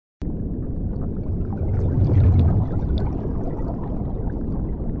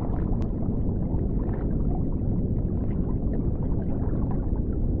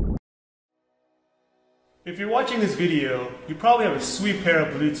you're watching this video, you probably have a sweet pair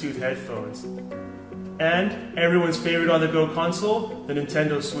of Bluetooth headphones. And everyone's favorite on-the-go console, the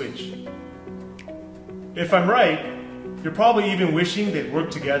Nintendo Switch. If I'm right, you're probably even wishing they'd work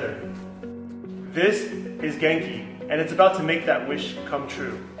together. This is GENKI, and it's about to make that wish come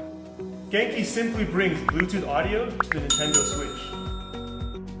true. GENKI simply brings Bluetooth audio to the Nintendo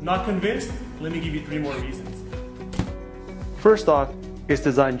Switch. Not convinced? Let me give you 3 more reasons. First off, it's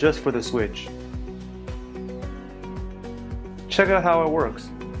designed just for the Switch. Check out how it works.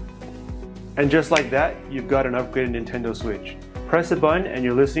 And just like that, you've got an upgraded Nintendo Switch. Press a button and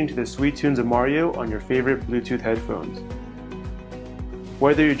you're listening to the sweet tunes of Mario on your favorite Bluetooth headphones.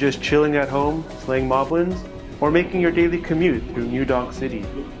 Whether you're just chilling at home, playing Moblins, or making your daily commute through New Donk City,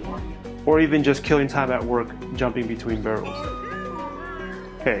 or even just killing time at work jumping between barrels.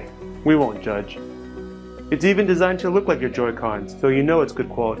 Hey, we won't judge. It's even designed to look like your Joy-Cons, so you know it's good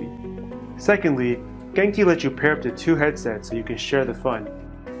quality. Secondly, GENKI lets you pair up to 2 headsets so you can share the fun.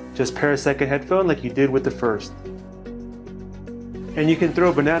 Just pair a second headphone like you did with the first. And you can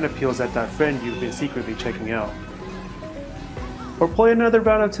throw banana peels at that friend you've been secretly checking out. Or play another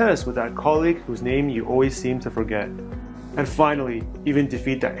round of tennis with that colleague whose name you always seem to forget. And finally, even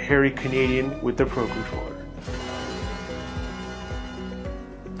defeat that hairy Canadian with the Pro Controller.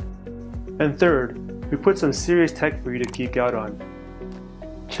 And third, we put some serious tech for you to geek out on.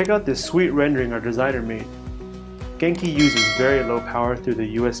 Check out this sweet rendering our designer made. GENKI uses very low power through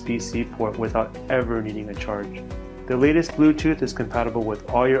the USB-C port without ever needing a charge. The latest Bluetooth is compatible with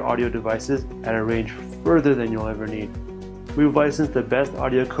all your audio devices at a range further than you'll ever need. We've licensed the best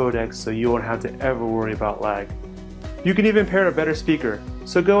audio codecs so you won't have to ever worry about lag. You can even pair a better speaker,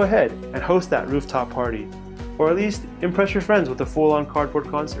 so go ahead and host that rooftop party, or at least impress your friends with a full-on cardboard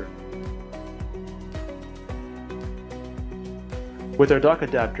concert. With our dock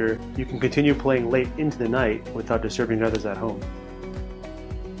adapter, you can continue playing late into the night without disturbing others at home.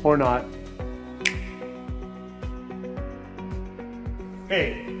 Or not.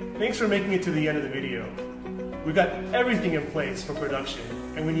 Hey, thanks for making it to the end of the video. We've got everything in place for production,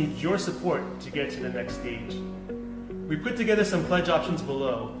 and we need your support to get to the next stage. We put together some pledge options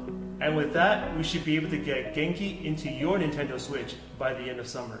below, and with that, we should be able to get GENKI into your Nintendo Switch by the end of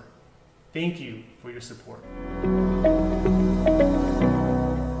summer. Thank you for your support.